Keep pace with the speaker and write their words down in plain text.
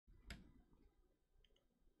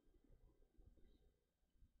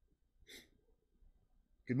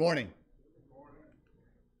Good morning.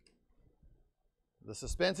 The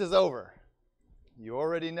suspense is over. You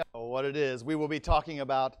already know what it is we will be talking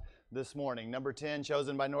about this morning. Number 10,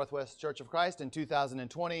 chosen by Northwest Church of Christ in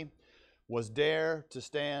 2020, was Dare to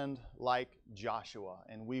Stand Like Joshua.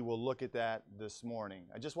 And we will look at that this morning.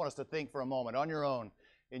 I just want us to think for a moment on your own,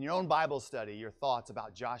 in your own Bible study, your thoughts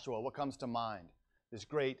about Joshua. What comes to mind? This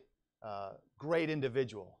great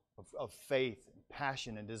individual of faith, and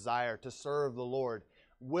passion, and desire to serve the Lord,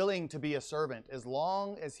 willing to be a servant as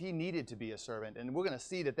long as he needed to be a servant. And we're going to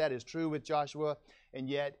see that that is true with Joshua. And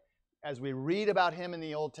yet, as we read about him in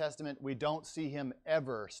the Old Testament, we don't see him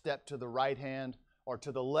ever step to the right hand or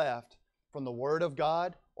to the left from the Word of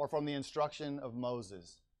God or from the instruction of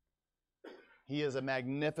Moses. He is a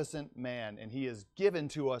magnificent man, and he is given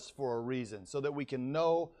to us for a reason, so that we can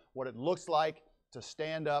know what it looks like to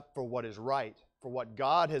stand up for what is right, for what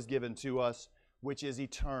God has given to us, which is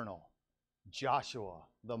eternal. Joshua,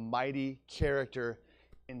 the mighty character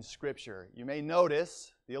in Scripture. You may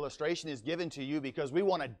notice the illustration is given to you because we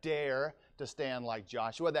want to dare to stand like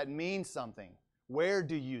Joshua. That means something. Where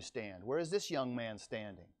do you stand? Where is this young man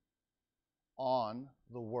standing? On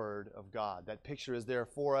the Word of God. That picture is there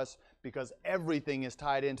for us because everything is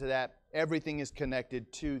tied into that. Everything is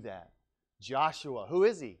connected to that. Joshua, who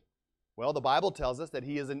is he? Well, the Bible tells us that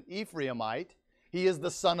he is an Ephraimite. He is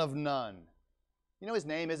the son of Nun. You know his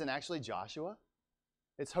name isn't actually Joshua.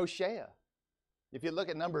 It's Hoshea. If you look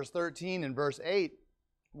at Numbers 13 and verse 8,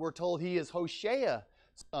 we're told he is Hoshea,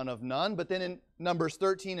 son of Nun. But then in Numbers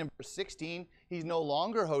 13 and verse 16, he's no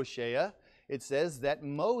longer Hoshea. It says that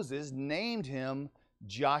Moses named him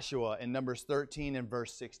Joshua in Numbers 13 and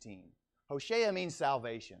verse 16. Hoshea means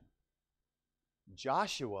salvation.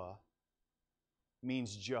 Joshua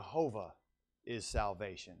means Jehovah is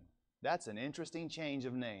salvation. That's an interesting change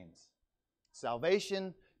of names.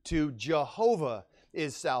 Salvation to Jehovah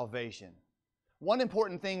is salvation. One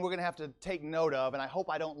important thing we're going to have to take note of, and I hope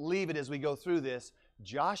I don't leave it as we go through this,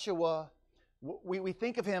 Joshua, we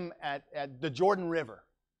think of him at the Jordan River,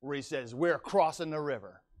 where he says, we're crossing the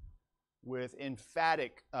river, with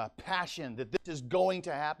emphatic passion that this is going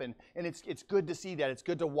to happen. And it's good to see that. It's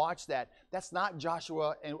good to watch that. That's not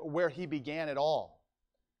Joshua and where he began at all.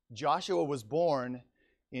 Joshua was born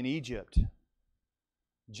in Egypt.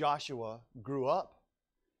 Joshua grew up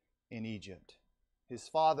in Egypt. His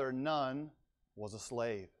father, Nun, was a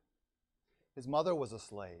slave. His mother was a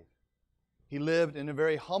slave. He lived in a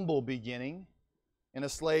very humble beginning in a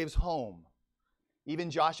slave's home. Even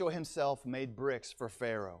Joshua himself made bricks for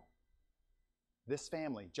Pharaoh. This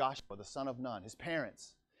family, Joshua, the son of Nun, his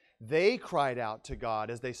parents, they cried out to God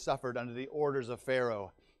as they suffered under the orders of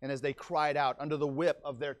Pharaoh and as they cried out under the whip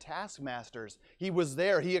of their taskmasters. He was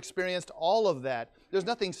there. He experienced all of that. There's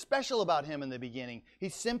nothing special about him in the beginning.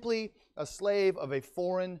 He's simply a slave of a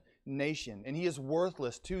foreign nation, and he is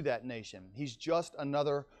worthless to that nation. He's just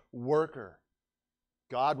another worker.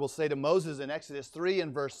 God will say to Moses in Exodus 3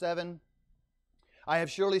 and verse 7, I have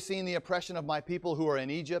surely seen the oppression of my people who are in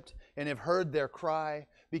Egypt, and have heard their cry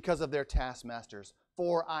because of their taskmasters.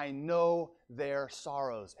 For I know their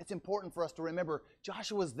sorrows. It's important for us to remember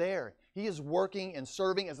Joshua's there. He is working and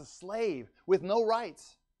serving as a slave with no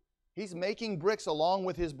rights. He's making bricks along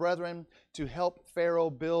with his brethren to help Pharaoh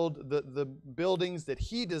build the buildings that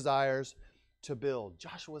he desires to build.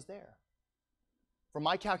 Joshua's there. From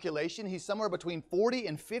my calculation, he's somewhere between 40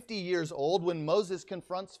 and 50 years old when Moses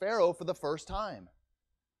confronts Pharaoh for the first time.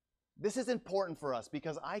 This is important for us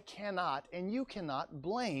because I cannot and you cannot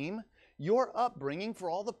blame your upbringing for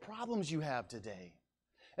all the problems you have today.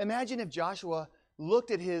 Imagine if Joshua looked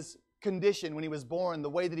at his condition when he was born, the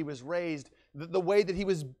way that he was raised, the way that he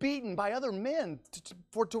was beaten by other men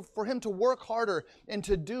for him to work harder and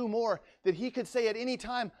to do more, that he could say at any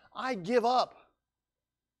time, I give up.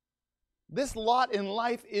 This lot in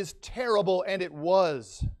life is terrible, and it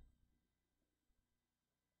was.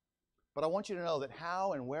 But I want you to know that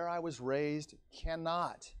how and where I was raised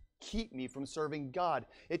cannot keep me from serving God.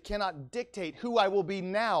 It cannot dictate who I will be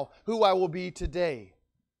now, who I will be today.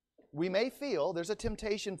 We may feel, there's a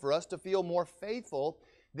temptation for us to feel more faithful,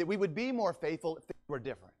 that we would be more faithful if things were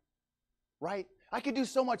different. Right? I could do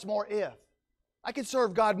so much more if. I could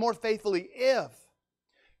serve God more faithfully if.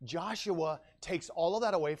 Joshua takes all of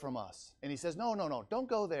that away from us. And he says, no, don't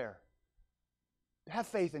go there. Have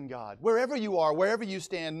faith in God. Wherever you are, wherever you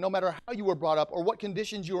stand, no matter how you were brought up or what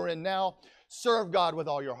conditions you are in now, serve God with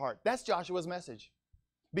all your heart. That's Joshua's message.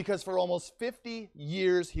 Because for almost 50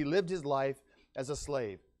 years, he lived his life as a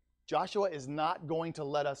slave. Joshua is not going to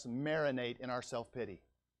let us marinate in our self-pity.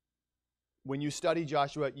 When you study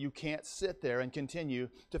Joshua, you can't sit there and continue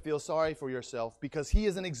to feel sorry for yourself because he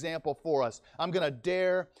is an example for us. I'm going to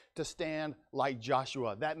dare to stand like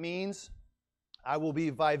Joshua. That means I will be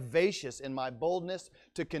vivacious in my boldness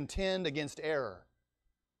to contend against error.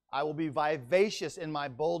 I will be vivacious in my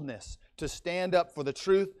boldness to stand up for the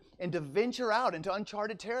truth and to venture out into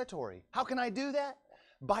uncharted territory. How can I do that?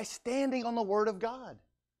 By standing on the Word of God.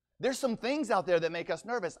 There's some things out there that make us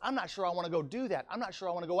nervous. I'm not sure I want to go do that. I'm not sure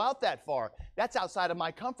I want to go out that far. That's outside of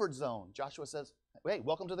my comfort zone. Joshua says, hey,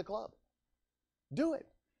 welcome to the club. Do it.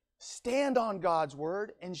 Stand on God's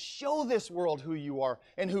Word and show this world who you are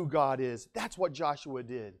and who God is. That's what Joshua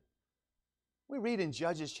did. We read in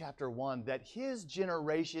Judges chapter 1 that his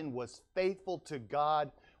generation was faithful to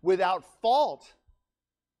God without fault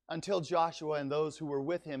until Joshua and those who were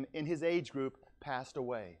with him in his age group passed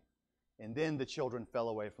away. And then the children fell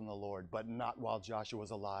away from the Lord, but not while Joshua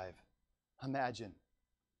was alive. Imagine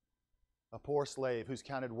a poor slave who's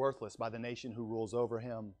counted worthless by the nation who rules over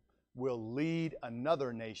him will lead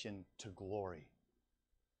another nation to glory.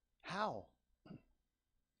 How?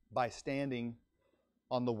 By standing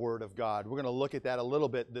on the Word of God. We're going to look at that a little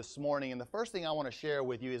bit this morning. And the first thing I want to share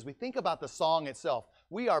with you is we think about the song itself.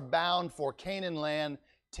 We are bound for Canaan land,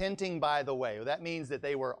 tenting by the way. Well, that means that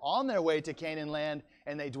they were on their way to Canaan land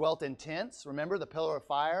and they dwelt in tents. Remember the pillar of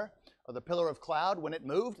fire or the pillar of cloud? When it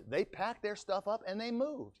moved, they packed their stuff up and they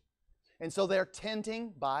moved. And so they're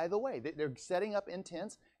tenting by the way. They're setting up in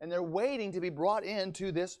tents and they're waiting to be brought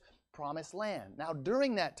into this promised land. Now,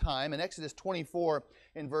 during that time, in Exodus 24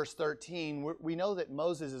 in verse 13, we know that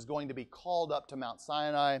Moses is going to be called up to Mount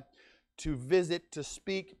Sinai to visit, to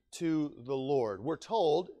speak to the Lord. We're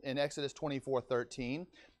told in Exodus 24:13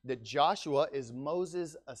 that Joshua is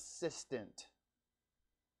Moses' assistant.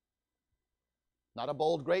 Not a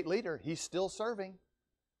bold, great leader. He's still serving.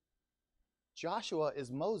 Joshua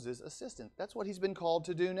is Moses' assistant. That's what he's been called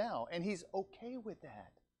to do now, and he's okay with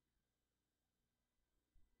that.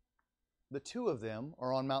 The two of them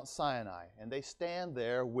are on Mount Sinai, and they stand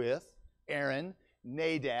there with Aaron,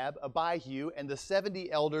 Nadab, Abihu, and the 70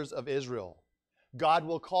 elders of Israel. God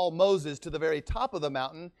will call Moses to the very top of the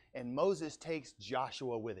mountain, and Moses takes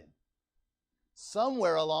Joshua with him.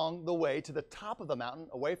 Somewhere along the way to the top of the mountain,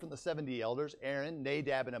 away from the 70 elders, Aaron,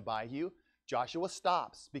 Nadab, and Abihu, Joshua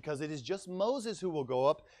stops because it is just Moses who will go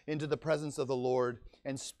up into the presence of the Lord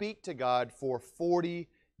and speak to God for 40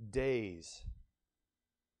 days.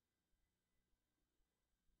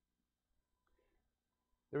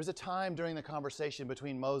 There was a time during the conversation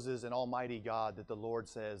between Moses and Almighty God that the Lord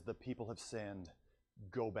says, the people have sinned,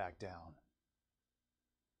 go back down.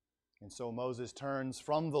 And so Moses turns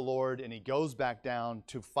from the Lord and he goes back down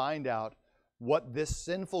to find out what this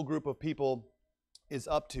sinful group of people is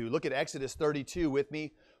up to. Look at Exodus 32 with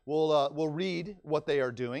me. We'll read what they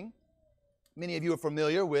are doing. Many of you are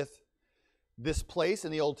familiar with this place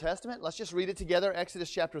in the Old Testament. Let's just read it together.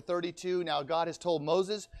 Exodus chapter 32. Now God has told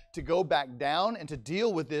Moses to go back down and to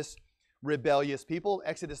deal with this rebellious people.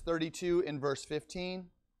 Exodus 32 in verse 15.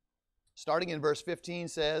 Starting in verse 15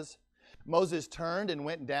 says, Moses turned and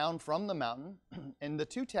went down from the mountain, and the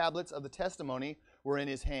 2 tablets of the testimony were in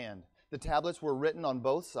his hand. The tablets were written on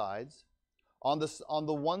both sides. On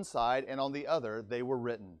the one side and on the other they were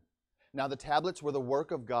written. Now the tablets were the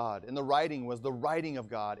work of God, and the writing was the writing of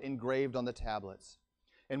God engraved on the tablets.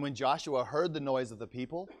 And when Joshua heard the noise of the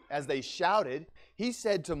people, as they shouted, he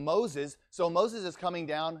said to Moses, so Moses is coming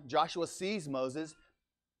down, Joshua sees Moses.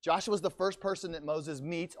 Joshua's the first person that Moses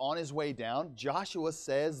meets on his way down. Joshua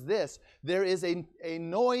says this, there is a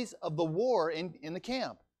noise of the war in the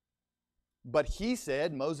camp. But he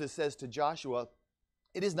said, Moses says to Joshua,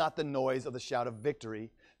 it is not the noise of the shout of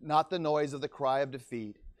victory, not the noise of the cry of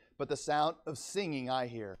defeat, but the sound of singing I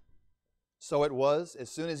hear. So it was, as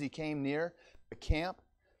soon as he came near the camp,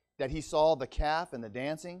 that he saw the calf and the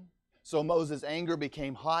dancing. So Moses' anger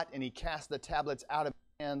became hot, and he cast the tablets out of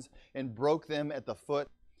his hands and broke them at the foot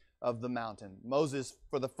of the mountain. Moses,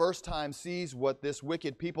 for the first time, sees what this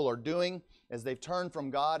wicked people are doing as they've turned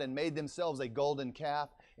from God and made themselves a golden calf,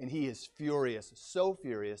 and he is furious, so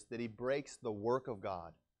furious that he breaks the work of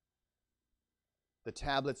God, the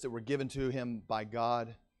tablets that were given to him by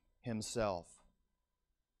God himself.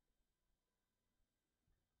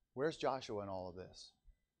 Where's Joshua in all of this?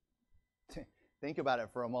 Think about it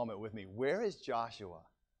for a moment with me. Where is Joshua?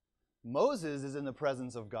 Moses is in the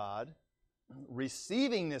presence of God,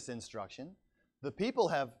 receiving this instruction. The people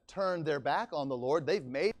have turned their back on the Lord. They've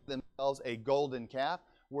made themselves a golden calf.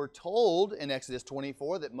 We're told in Exodus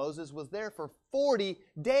 24 that Moses was there for 40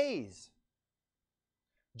 days.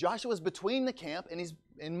 Joshua's between the camp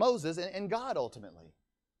and Moses and God ultimately.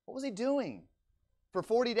 What was he doing? for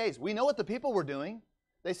 40 days. We know what the people were doing.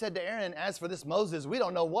 They said to Aaron, as for this Moses, we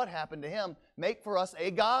don't know what happened to him. Make for us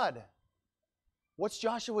a god. What's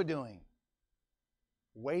Joshua doing?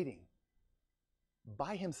 Waiting.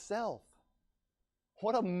 By himself.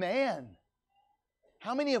 What a man.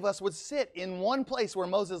 How many of us would sit in one place where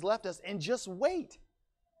Moses left us and just wait?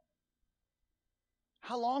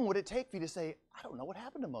 How long would it take for you to say, I don't know what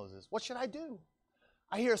happened to Moses. What should I do?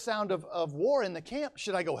 I hear a sound of war in the camp.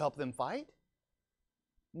 Should I go help them fight?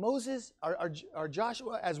 Moses, or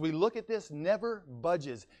Joshua, as we look at this, never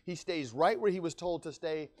budges. He stays right where he was told to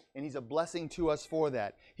stay, and he's a blessing to us for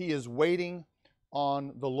that. He is waiting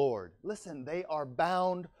on the Lord. Listen, they are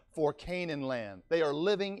bound for Canaan land. They are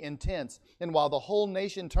living in tents. And while the whole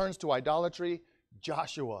nation turns to idolatry,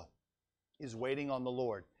 Joshua is waiting on the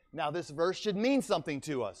Lord. Now, this verse should mean something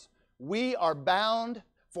to us. We are bound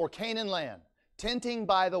for Canaan land, tenting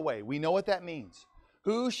by the way. We know what that means.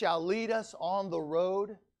 Who shall lead us on the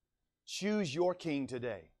road? Choose your king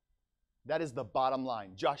today. That is the bottom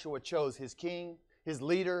line. Joshua chose his king, his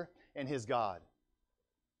leader, and his God.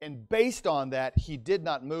 And based on that, he did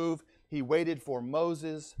not move. He waited for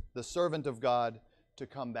Moses, the servant of God, to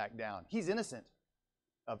come back down. He's innocent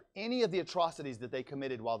of any of the atrocities that they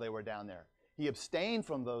committed while they were down there. He abstained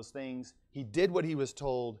from those things. He did what he was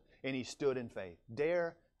told, and he stood in faith.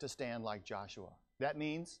 Dare to stand like Joshua. That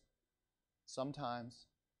means sometimes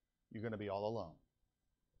you're going to be all alone.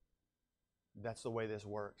 That's the way this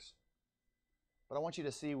works. But I want you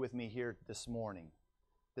to see with me here this morning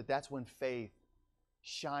that that's when faith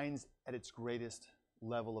shines at its greatest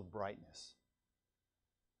level of brightness.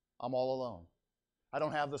 I'm all alone. I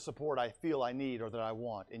don't have the support I feel I need or that I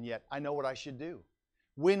want, and yet I know what I should do.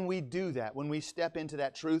 When we do that, when we step into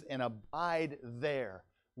that truth and abide there,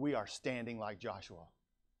 we are standing like Joshua.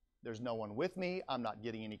 There's no one with me. I'm not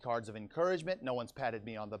getting any cards of encouragement. No one's patted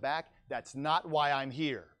me on the back. That's not why I'm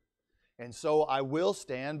here. And so I will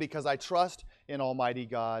stand because I trust in Almighty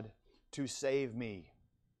God to save me,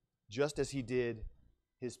 just as He did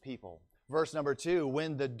His people. Verse number 2,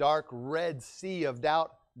 when the dark red sea of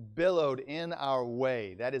doubt billowed in our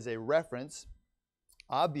way. That is a reference,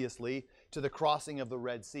 obviously, to the crossing of the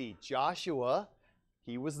Red Sea. Joshua,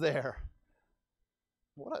 he was there.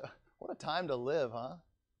 What a time to live, huh?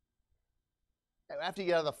 After you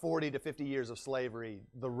get out of the 40 to 50 years of slavery,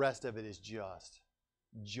 the rest of it is just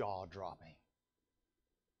jaw-dropping.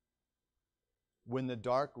 When the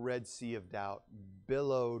dark Red Sea of doubt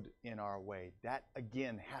billowed in our way, that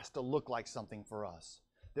again has to look like something for us.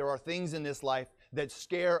 There are things in this life that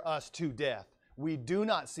scare us to death. We do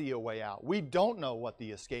not see a way out. We don't know what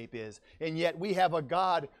the escape is, and yet we have a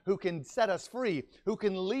God who can set us free, who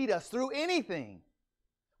can lead us through anything.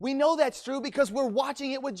 We know that's true because we're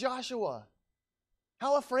watching it with Joshua.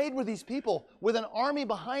 How afraid were these people with an army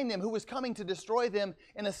behind them who was coming to destroy them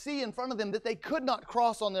and a sea in front of them that they could not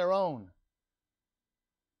cross on their own?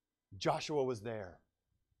 Joshua was there.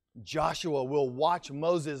 Joshua will watch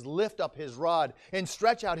Moses lift up his rod and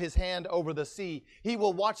stretch out his hand over the sea. He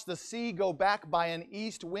will watch the sea go back by an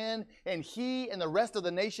east wind, and he and the rest of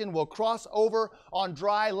the nation will cross over on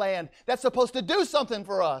dry land. That's supposed to do something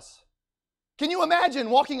for us. Can you imagine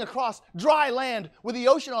walking across dry land with the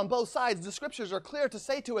ocean on both sides? The scriptures are clear to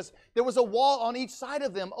say to us there was a wall on each side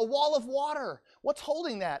of them, a wall of water. What's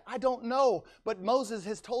holding that? I don't know, but Moses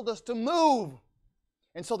has told us to move.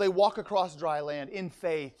 And so they walk across dry land in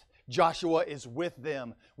faith. Joshua is with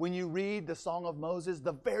them. When you read the Song of Moses,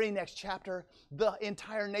 the very next chapter, the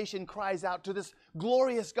entire nation cries out to this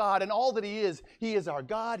glorious God and all that He is. He is our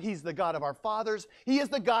God. He's the God of our fathers. He is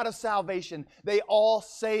the God of salvation. They all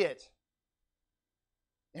say it.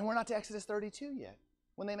 And we're not to Exodus 32 yet,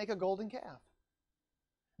 when they make a golden calf.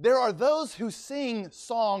 There are those who sing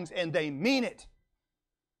songs and they mean it.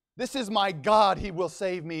 This is my God, He will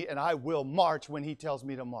save me, and I will march when He tells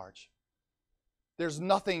me to march. There's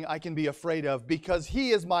nothing I can be afraid of because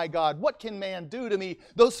He is my God. What can man do to me?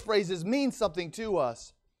 Those phrases mean something to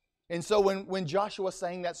us. And so when Joshua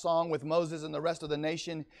sang that song with Moses and the rest of the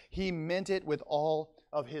nation, he meant it with all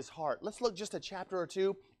of his heart. Let's look just a chapter or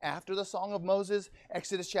two after the Song of Moses,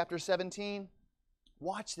 Exodus chapter 17.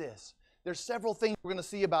 Watch this. There's several things we're going to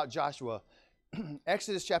see about Joshua.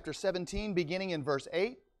 Exodus chapter 17, beginning in verse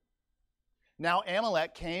 8. Now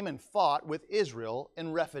Amalek came and fought with Israel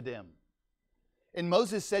in Rephidim. And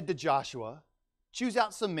Moses said to Joshua, choose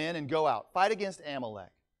out some men and go out, fight against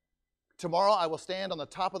Amalek. Tomorrow I will stand on the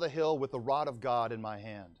top of the hill with the rod of God in my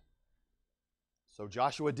hand. So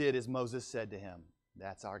Joshua did as Moses said to him.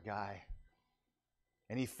 That's our guy.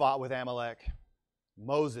 And he fought with Amalek.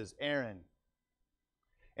 Moses, Aaron,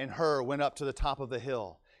 and Hur went up to the top of the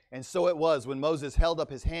hill. And so it was when Moses held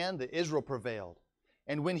up his hand that Israel prevailed.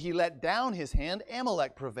 And when he let down his hand,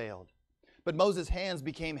 Amalek prevailed. But Moses' hands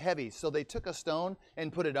became heavy, so they took a stone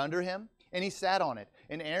and put it under him, and he sat on it.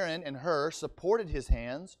 And Aaron and Hur supported his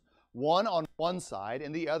hands, one on one side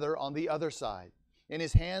and the other on the other side. And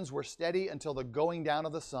his hands were steady until the going down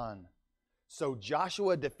of the sun. So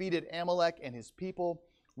Joshua defeated Amalek and his people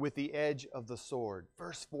with the edge of the sword.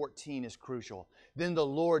 Verse 14 is crucial. Then the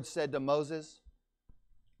Lord said to Moses,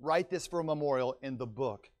 write this for a memorial in the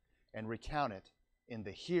book and recount it in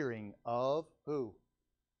the hearing of who?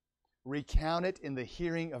 Recount it in the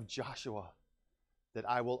hearing of Joshua, that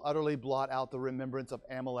I will utterly blot out the remembrance of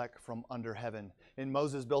Amalek from under heaven. And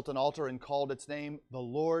Moses built an altar and called its name, the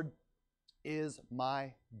Lord is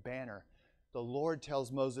my banner. The Lord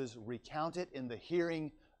tells Moses, recount it in the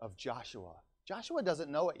hearing of Joshua. Joshua doesn't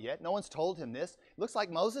know it yet. No one's told him this. It looks like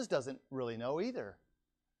Moses doesn't really know either.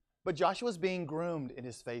 But Joshua's being groomed in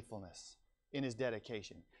his faithfulness, in his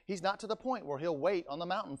dedication. He's not to the point where he'll wait on the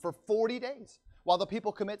mountain for 40 days while the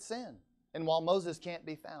people commit sin and while Moses can't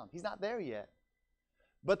be found. He's not there yet.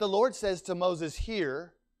 But the Lord says to Moses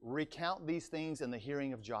here, recount these things in the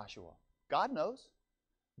hearing of Joshua. God knows.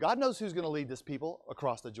 God knows who's going to lead this people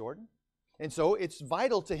across the Jordan. And so it's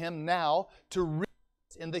vital to him now to read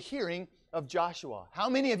in the hearing of Joshua. How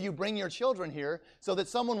many of you bring your children here so that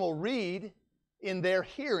someone will read in their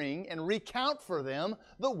hearing and recount for them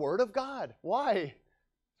the Word of God? Why?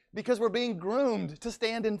 Because we're being groomed to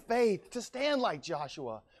stand in faith, to stand like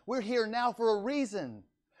Joshua. We're here now for a reason.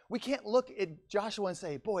 We can't look at Joshua and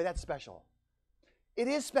say, boy, that's special. It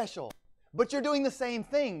is special, but you're doing the same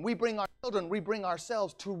thing. We bring our children, we bring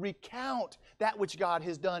ourselves to recount that which God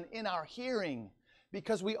has done in our hearing,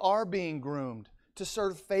 because we are being groomed to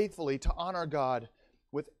serve faithfully, to honor God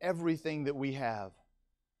with everything that we have.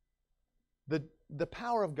 The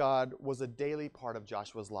power of God was a daily part of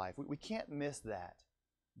Joshua's life. We can't miss that.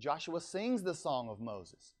 Joshua sings the song of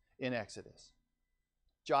Moses in Exodus.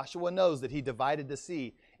 Joshua knows that he divided the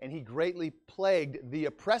sea and he greatly plagued the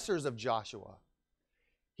oppressors of Joshua.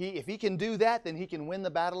 If he can do that, then he can win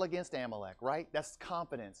the battle against Amalek, right? That's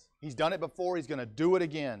confidence. He's done it before, he's going to do it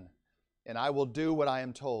again. And I will do what I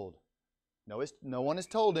am told. No one has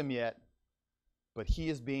told him yet, but he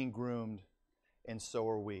is being groomed, and so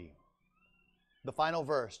are we. The final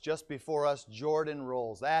verse, just before us, Jordan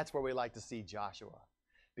rolls. That's where we like to see Joshua,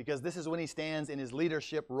 because this is when he stands in his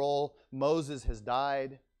leadership role. Moses has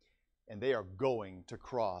died, and they are going to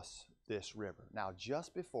cross this river. Now,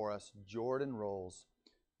 just before us, Jordan rolls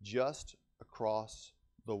just across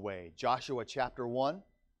the way. Joshua chapter 1,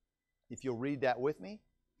 if you'll read that with me.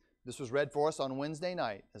 This was read for us on Wednesday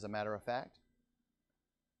night, as a matter of fact.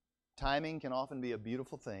 Timing can often be a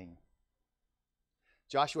beautiful thing.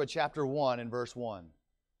 Joshua chapter 1 and verse 1.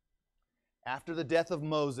 After the death of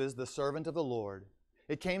Moses, the servant of the Lord,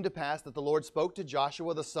 it came to pass that the Lord spoke to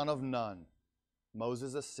Joshua the son of Nun,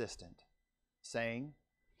 Moses' assistant, saying,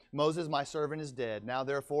 Moses, my servant, is dead. Now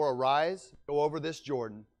therefore arise, go over this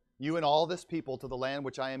Jordan, you and all this people, to the land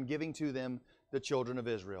which I am giving to them, the children of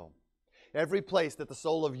Israel. Every place that the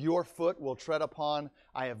sole of your foot will tread upon,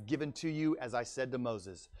 I have given to you, as I said to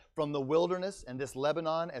Moses, from the wilderness and this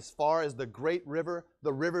Lebanon, as far as the great river,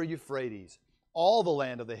 the river Euphrates, all the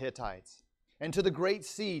land of the Hittites, and to the great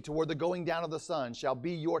sea toward the going down of the sun shall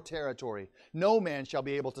be your territory. No man shall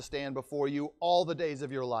be able to stand before you all the days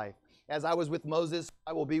of your life. As I was with Moses,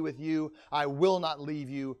 I will be with you. I will not leave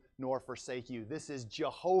you nor forsake you. This is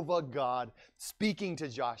Jehovah God speaking to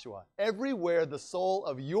Joshua. Everywhere the sole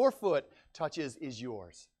of your foot touches is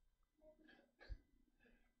yours.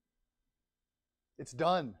 It's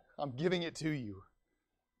done. I'm giving it to you.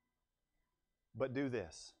 But do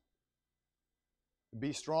this.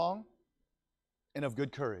 Be strong and of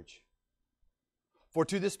good courage. For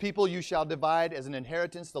to this people you shall divide as an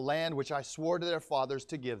inheritance the land which I swore to their fathers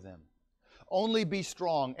to give them. Only be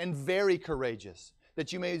strong and very courageous,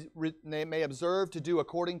 that you may observe to do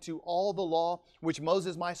according to all the law which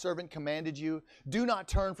Moses my servant commanded you. Do not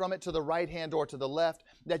turn from it to the right hand or to the left,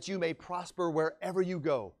 that you may prosper wherever you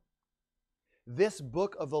go. This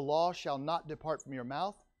book of the law shall not depart from your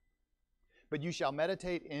mouth, but you shall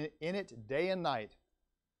meditate in it day and night,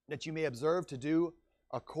 that you may observe to do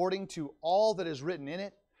according to all that is written in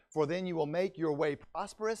it, for then you will make your way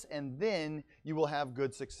prosperous, and then you will have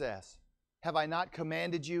good success. Have I not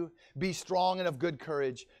commanded you? Be strong and of good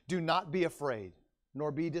courage. Do not be afraid,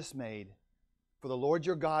 nor be dismayed, for the Lord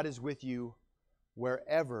your God is with you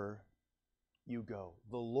wherever you go.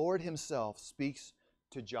 The Lord himself speaks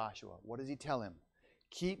to Joshua. What does he tell him?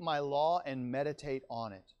 Keep my law and meditate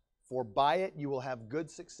on it, for by it you will have good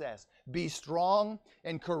success. Be strong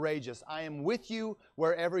and courageous. I am with you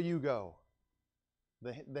wherever you go.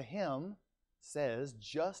 The hymn says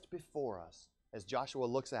just before us, as Joshua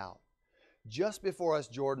looks out, just before us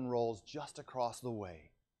Jordan rolls just across the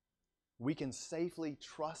way. We can safely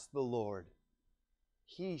trust the Lord.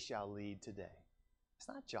 He shall lead today. It's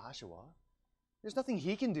not Joshua. There's nothing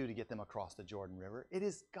he can do to get them across the Jordan River. It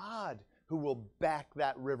is God who will back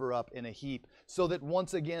that river up in a heap so that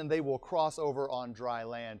once again they will cross over on dry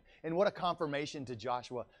land. And what a confirmation to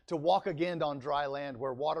Joshua to walk again on dry land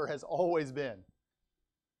where water has always been.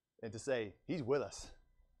 And to say, He's with us.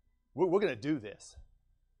 We're going to do this.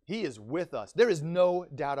 He is with us. There is no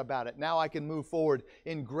doubt about it. Now I can move forward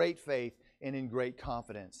in great faith and in great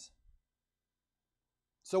confidence.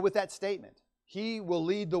 So with that statement, He will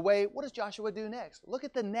lead the way. What does Joshua do next? Look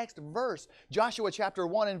at the next verse. Joshua chapter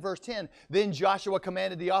 1 and verse 10. Then Joshua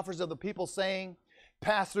commanded the officers of the people, saying,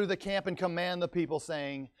 pass through the camp and command the people,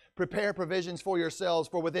 saying, prepare provisions for yourselves,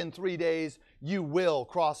 for within 3 days you will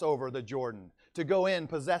cross over the Jordan, to go in,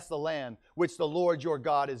 possess the land which the Lord your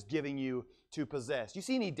God is giving you to possess. You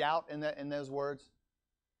see any doubt in those words?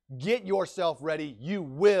 Get yourself ready. You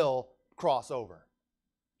will cross over.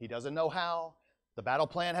 He doesn't know how. The battle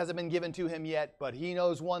plan hasn't been given to him yet, but he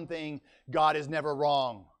knows one thing: God is never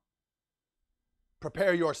wrong.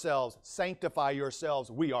 Prepare yourselves, sanctify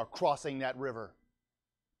yourselves. We are crossing that river.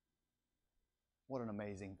 What an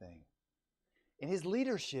amazing thing. And his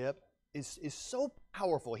leadership is so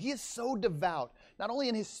powerful. He is so devout, not only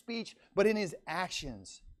in his speech, but in his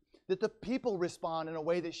actions, that the people respond in a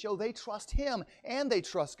way that show they trust him and they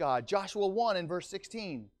trust God. Joshua 1 and verse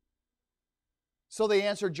 16. So they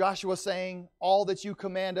answered Joshua, saying, all that you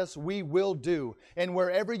command us, we will do, and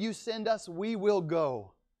wherever you send us, we will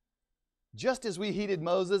go. Just as we heeded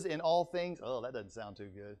Moses in all things. Oh, that doesn't sound too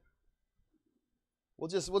good. We'll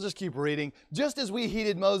just keep reading. Just as we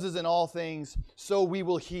heeded Moses in all things, so we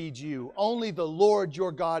will heed you. Only the Lord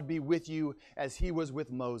your God be with you as he was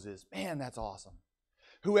with Moses. Man, that's awesome.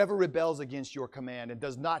 Whoever rebels against your command and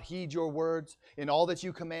does not heed your words in all that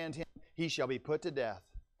you command him, he shall be put to death.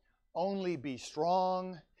 Only be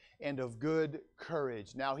strong and of good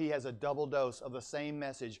courage. Now he has a double dose of the same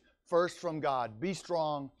message. First from God, be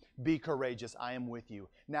strong, be courageous, I am with you.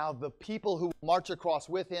 Now the people who march across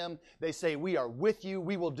with him, they say, we are with you,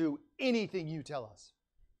 we will do anything you tell us.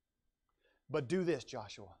 But do this,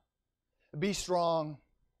 Joshua. Be strong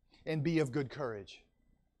and be of good courage.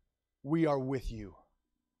 We are with you.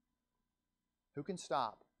 Who can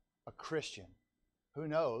stop a Christian who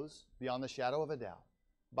knows, beyond the shadow of a doubt,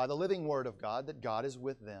 by the living word of God, that God is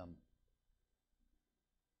with them?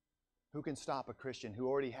 Who can stop a Christian who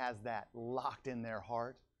already has that locked in their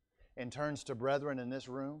heart and turns to brethren in this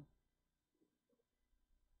room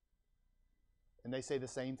and they say the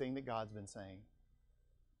same thing that God's been saying?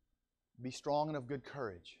 Be strong and of good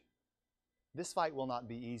courage. This fight will not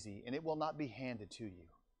be easy, and it will not be handed to you.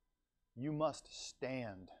 You must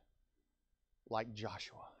stand like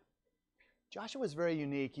Joshua. Joshua is very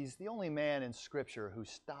unique. He's the only man in Scripture who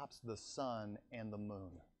stops the sun and the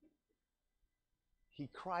moon. He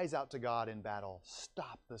cries out to God in battle,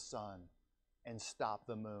 stop the sun and stop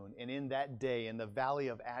the moon. And in that day, in the valley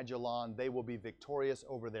of Ajalon, they will be victorious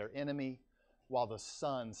over their enemy while the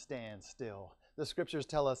sun stands still. The Scriptures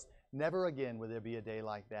tell us never again will there be a day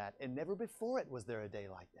like that, and never before it was there a day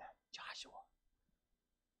like that.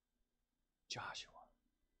 Joshua.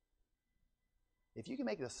 If you can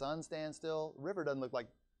make the sun stand still, river doesn't look like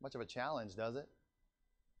much of a challenge, does it?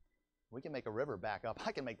 We can make a river back up.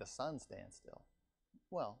 I can make the sun stand still.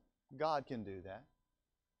 Well, God can do that.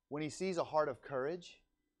 When he sees a heart of courage,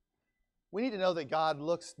 we need to know that God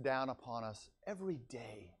looks down upon us every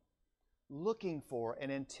day, looking for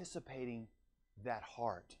and anticipating that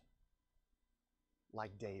heart,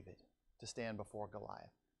 like David, to stand before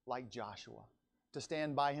Goliath, like Joshua, to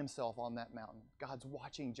stand by himself on that mountain. God's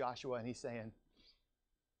watching Joshua and he's saying,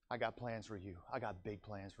 I got plans for you. I got big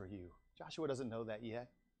plans for you. Joshua doesn't know that yet.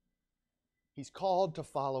 He's called to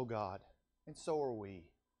follow God, and so are we.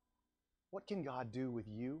 What can God do with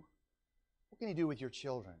you? What can he do with your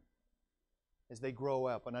children as they grow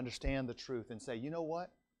up and understand the truth and say, you know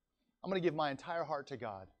what? I'm going to give my entire heart to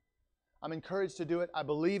God. I'm encouraged to do it. I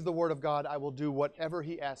believe the Word of God. I will do whatever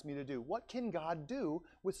he asks me to do. What can God do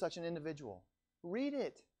with such an individual? Read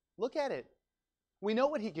it. Look at it. We know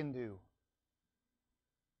what he can do.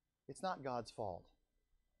 It's not God's fault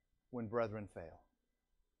when brethren fail.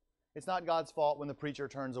 It's not God's fault when the preacher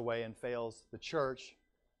turns away and fails the church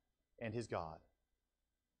and his God.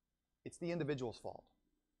 It's the individual's fault.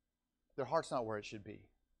 Their heart's not where it should be.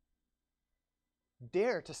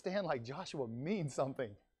 Dare to stand like Joshua means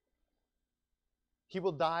something. He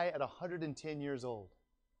will die at 110 years old.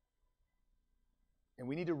 And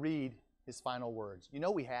we need to read his final words. You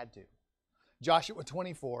know we had to. Joshua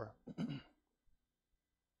 24.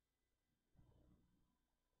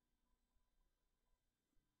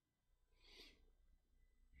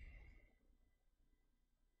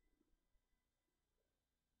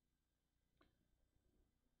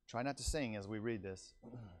 Try not to sing as we read this.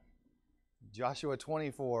 Joshua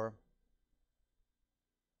 24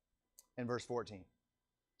 and verse 14.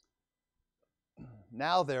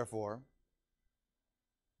 Now, therefore,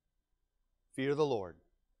 fear the Lord.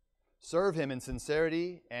 Serve him in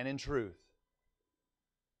sincerity and in truth.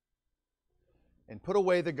 And put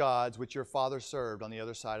away the gods which your fathers served on the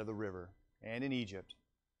other side of the river and in Egypt.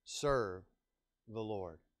 Serve the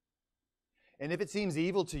Lord. And if it seems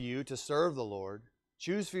evil to you to serve the Lord,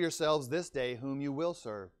 choose for yourselves this day whom you will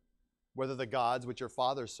serve, whether the gods which your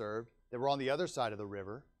fathers served that were on the other side of the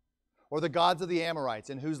river, or the gods of the Amorites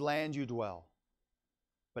in whose land you dwell.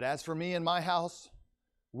 But as for me and my house,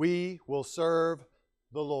 we will serve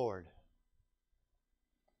the Lord.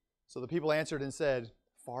 So the people answered and said,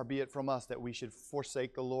 Far be it from us that we should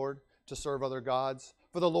forsake the Lord to serve other gods.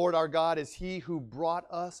 For the Lord our God is He who brought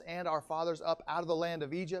us and our fathers up out of the land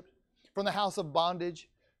of Egypt, from the house of bondage,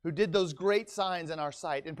 who did those great signs in our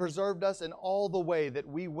sight and preserved us in all the way that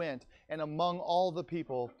we went and among all the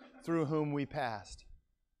people through whom we passed.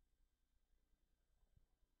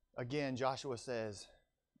 Again, Joshua says,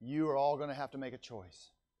 you are all going to have to make a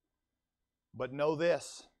choice. But know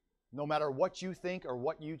this, no matter what you think or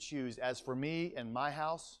what you choose, as for me and my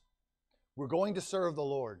house, we're going to serve the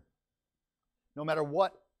Lord. No matter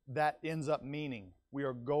what that ends up meaning, we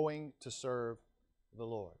are going to serve the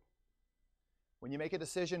Lord. When you make a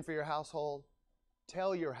decision for your household,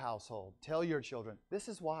 tell your household, tell your children, this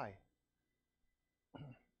is why.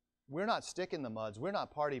 We're not stick in the muds. We're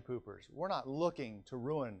not party poopers. We're not looking to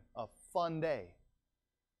ruin a fun day.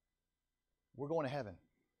 We're going to heaven.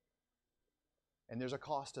 And there's a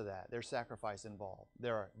cost to that. There's sacrifice involved.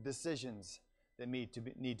 There are decisions that need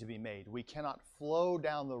to be made. We cannot flow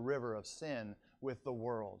down the river of sin with the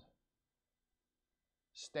world.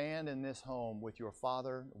 Stand in this home with your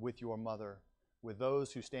father, with your mother, with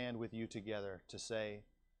those who stand with you together to say,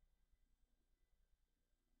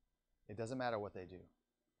 it doesn't matter what they do.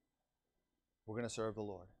 We're going to serve the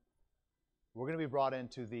Lord. We're going to be brought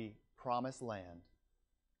into the promised land,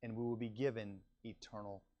 and we will be given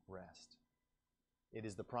eternal rest. It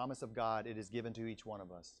is the promise of God. It is given to each one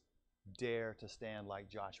of us. Dare to stand like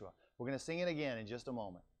Joshua. We're going to sing it again in just a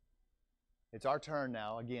moment. It's our turn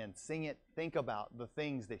now. Again, sing it. Think about the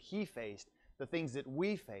things that he faced, the things that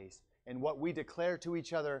we face, and what we declare to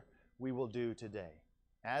each other we will do today.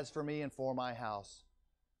 As for me and for my house,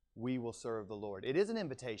 we will serve the Lord. It is an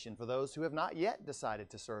invitation for those who have not yet decided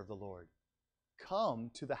to serve the Lord. Come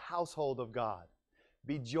to the household of God.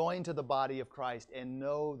 Be joined to the body of Christ and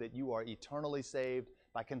know that you are eternally saved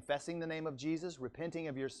by confessing the name of Jesus, repenting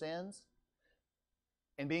of your sins,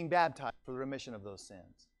 and being baptized for the remission of those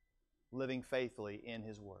sins, living faithfully in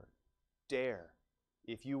His Word. Dare,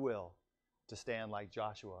 if you will, to stand like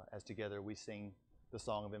Joshua as together we sing the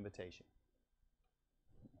song of invitation.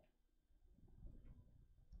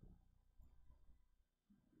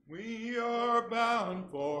 We are bound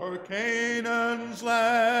for Canaan's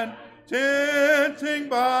land, tenting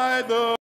by the